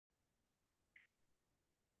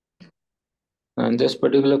And this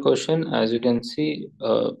particular question, as you can see,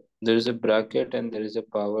 there is a bracket and there is a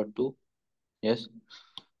power 2. Yes.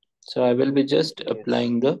 So I will be just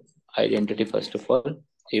applying the identity first of all,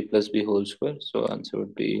 a plus b whole square. So answer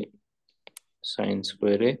would be sine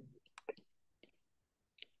square a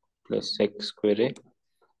plus sec square a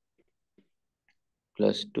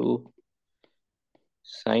plus 2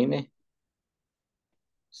 sine a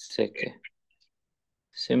sec a.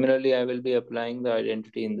 Similarly, I will be applying the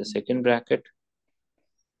identity in the second bracket,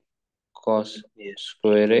 cos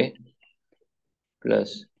square a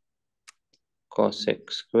plus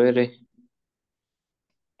cosec square a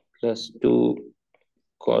plus 2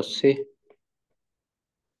 cos a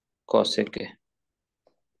cosec a.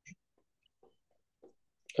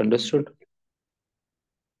 Understood?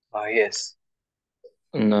 Yes.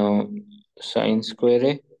 Now sine square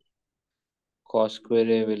a cos square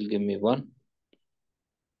a will give me 1.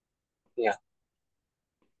 Yeah.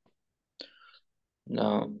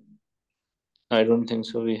 Now I don't think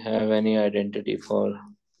so we have any identity for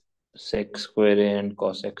sec square a and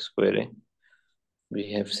cosec square a.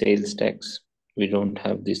 We have sales tax. We don't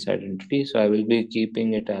have this identity, so I will be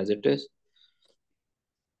keeping it as it is.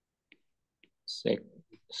 Sec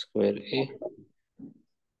square a,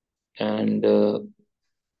 and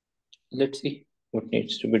let's see what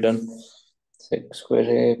needs to be done. Sec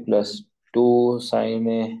square a plus 2 sine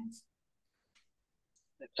a.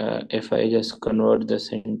 If I just convert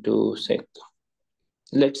this into sec,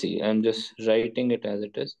 let's see, I'm just writing it as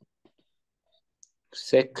it is.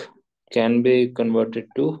 Sec can be converted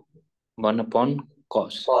to 1 upon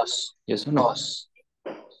cos. Cos. Yes or no? Cos.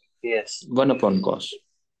 Yes. 1 upon cos.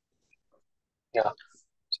 Yeah.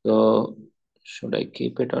 So should I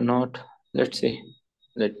keep it or not? Let's see.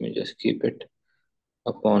 Let me just keep it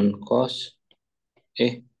upon cos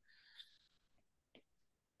a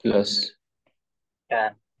plus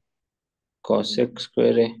Tan. cosec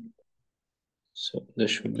square a. So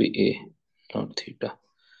this should be a, not theta.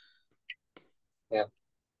 Yeah.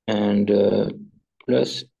 And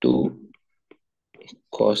plus 2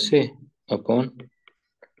 cos a upon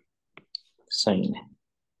sine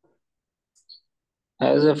a.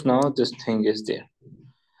 As of now, this thing is there.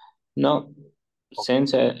 Now,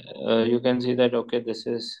 since you can see that, okay, this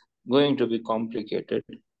is going to be complicated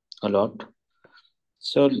a lot.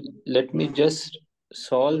 So let me just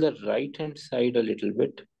solve the right hand side a little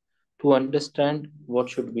bit to understand what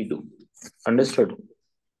should we do. Understood?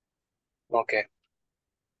 Okay.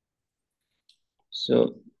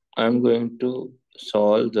 So I'm going to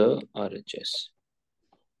solve the RHS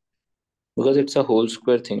because it's a whole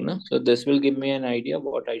square thing, no? So this will give me an idea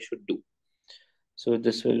what I should do. So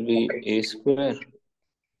this will be a square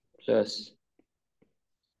plus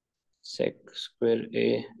sec square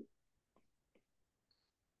a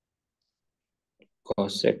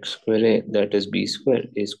cosec square a, that is b square,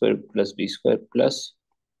 a square plus b square plus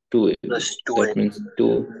 2ab. Plus 2 That means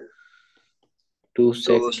 2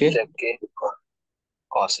 sec a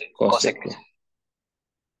cosec a.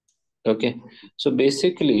 Okay, so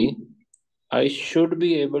basically I should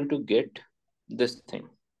be able to get this thing.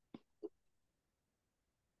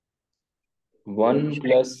 1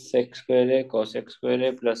 plus sec square a cosec square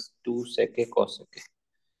a plus 2 sec a cosec a.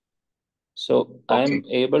 So I'm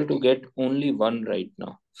able to get only one right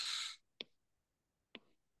now.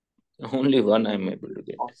 Only one I'm able to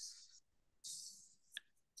get.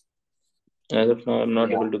 As of now, I'm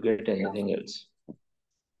not able to get anything else.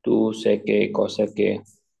 2 sec a cosec a.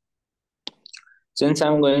 Since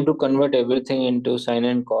I'm going to convert everything into sine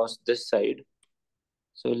and cos this side,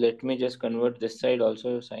 so let me just convert this side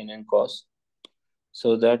also sine and cos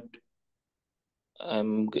so that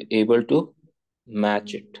I'm able to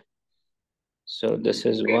match it. So this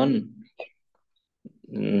is 1.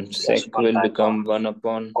 Sec will become 1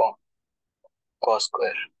 upon cos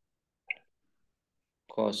square.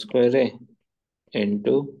 Cos square a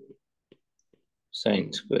into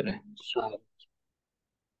sine square a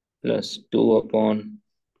plus 2 upon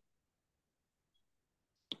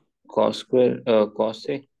cos square cos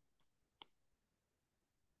a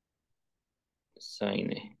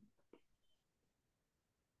sine a.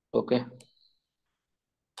 Okay.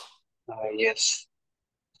 Yes.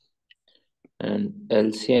 And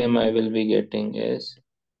LCM I will be getting is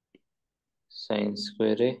sine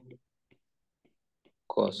square a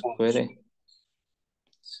cos square a.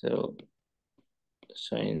 So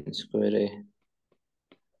sine square a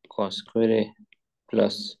cos square a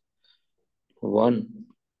plus 1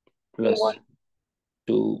 plus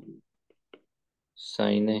 2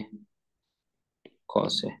 sine a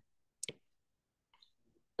cos a.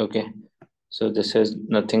 Okay, so this is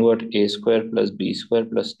nothing but a square plus b square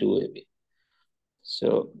plus 2ab.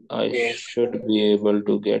 So I If should be able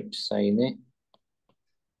to get sin A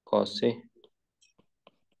cos A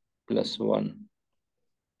plus 1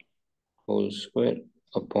 whole square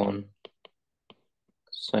upon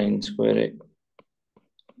sin square A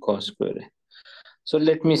cos square A. So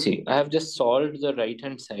let me see. I have just solved the right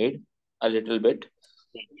hand side a little bit.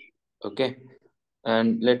 Okay.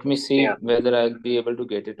 And let me see yeah, whether I'll be able to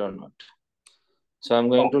get it or not. So I'm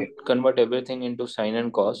going to okay, convert everything into sin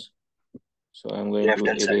and cos. So I'm going left to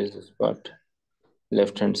hand side. erase this part,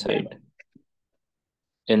 left hand Yeah, side,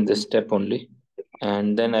 in this step only.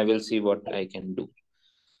 And then I will see what I can do.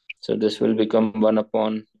 So this will become 1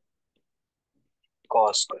 upon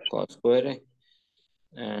cos square, cos square A.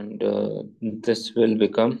 And this will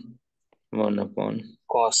become 1 upon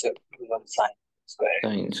cos one sin square,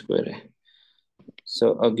 sin square A.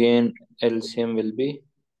 So again, LCM will be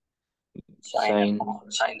sin sin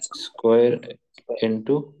upon sin square square,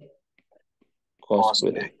 into cos cos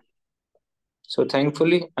square square. A. So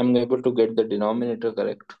thankfully, I'm able to get the denominator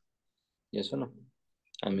correct. Yes or no?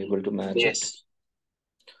 I'm able to match it. Yes,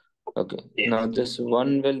 Okay. Now yes, this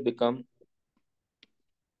 1 will become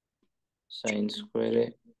sin square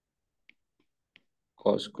A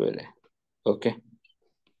cos square A. Okay.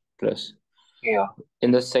 Plus. yeah,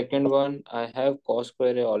 In the second one, I have cos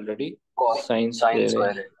square A already. cos Sin sin square A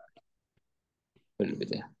square. will be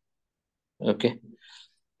there. Okay.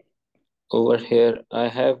 Over here, I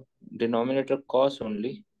have denominator cos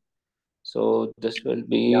only. So this will Yeah,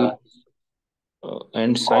 be,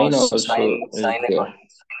 and sine cos also is sin a there. cos.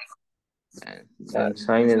 And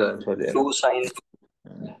sine is also there. 2 sin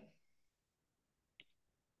Uh,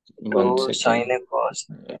 1 2 sin second. a cos.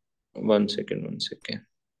 1 second, 1 second.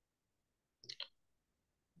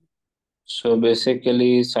 So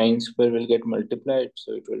basically, sine square will get multiplied.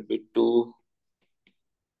 So it will be 2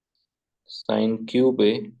 sine cube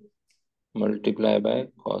A multiplied by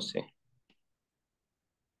cos A.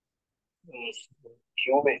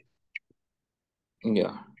 Cube.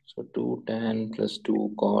 Yeah. So 2 tan plus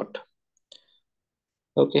 2 cot.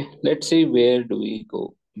 Okay. Let's see where do we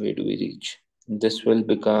go? Where do we reach? This will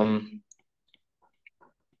become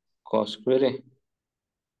cos square A.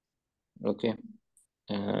 Okay.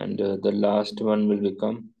 And the last one will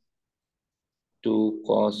become 2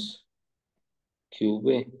 cos cube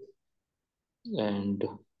A and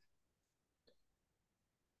Okay.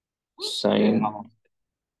 sine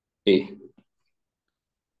A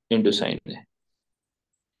into sine A.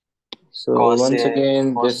 So Cos once A,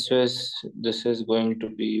 again, cos. this is going to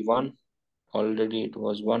be 1. Already it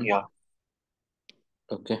was 1. Yeah,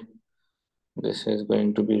 Okay. This is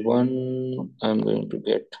going to be 1. I'm going to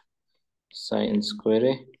get sine square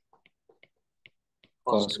A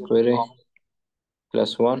cos cos square square A common.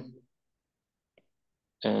 plus 1.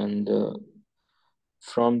 And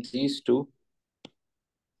from these two,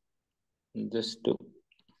 this 2.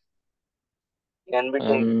 Can we take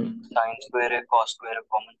sin square A, cos square A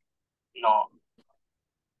common? No,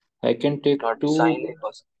 I can take not sin 2 A,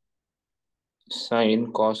 cos.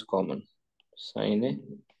 sine cos common. Sine A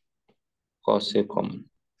cos A common.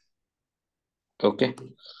 Okay.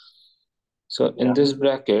 So in Yeah, this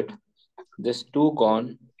bracket, this 2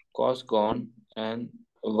 gone, cos gone, and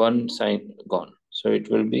 1 sine gone. So it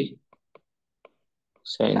will be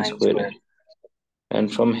sine sin square square. A.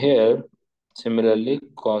 And from here, similarly,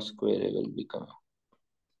 cos square A will become.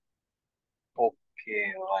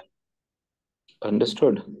 Okay, one.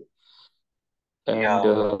 Understood? And Yeah,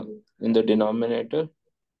 one. in the denominator,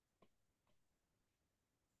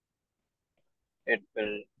 It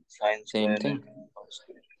will sin same square A, thing. cos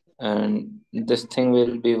square And this thing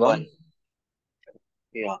will be A. 1. 1.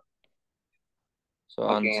 Yeah, So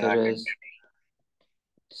again answer I can is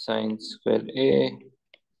sine square A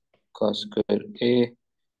cos square A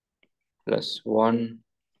plus 1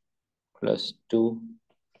 plus 2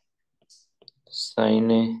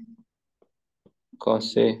 sine A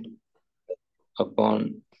cos A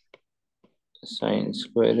upon sine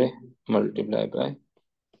square A multiplied by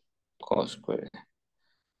cos square A.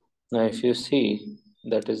 Now if you see,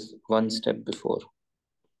 that is one step before.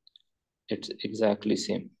 It's exactly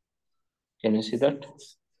same. Can you see that?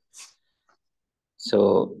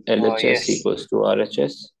 So LHS yes. equals to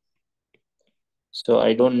RHS. So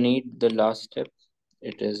I don't need the last step.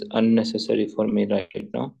 It is unnecessary for me right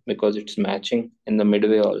now because it's matching in the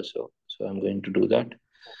midway also. So I'm going to do that.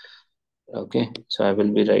 Okay. So I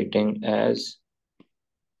will be writing as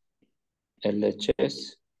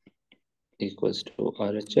LHS equals to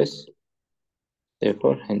RHS.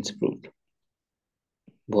 Therefore, hence proved.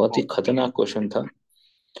 बहुत ही Okay. खतरनाक question था.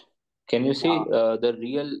 Can you see Yeah, the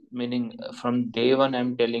real meaning from day one?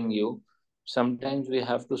 I'm telling you, Sometimes we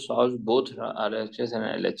have to solve both RHS and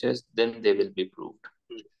LHS, then they will be proved.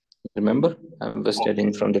 Remember, I was studying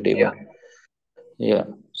Okay. from the table. Yeah. Yeah.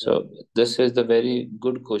 So this is the very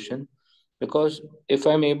good question, because if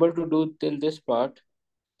I'm able to do till this part,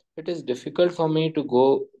 it is difficult for me to go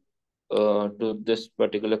to this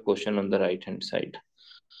particular question on the right hand side.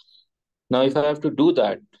 Now, if I have to do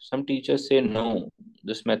that, some teachers say no,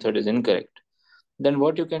 this method is incorrect. Then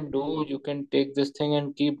what you can do, you can take this thing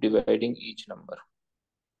and keep dividing each number.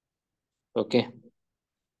 Okay.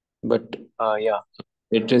 But Yeah.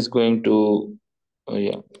 it is going to,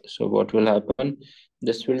 yeah. So what will happen?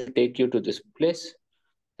 This will take you to this place,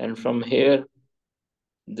 and from here,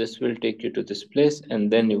 this will take you to this place,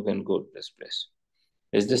 and then you can go to this place.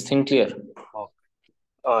 Is this thing clear?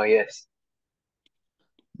 Okay. Yes.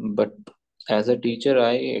 But as a teacher,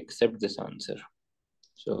 I accept this answer.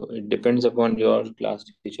 So it depends upon your class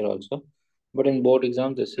teacher also. But in board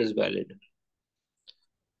exam, this is valid.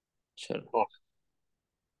 Sure. Okay.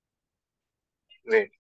 Wait.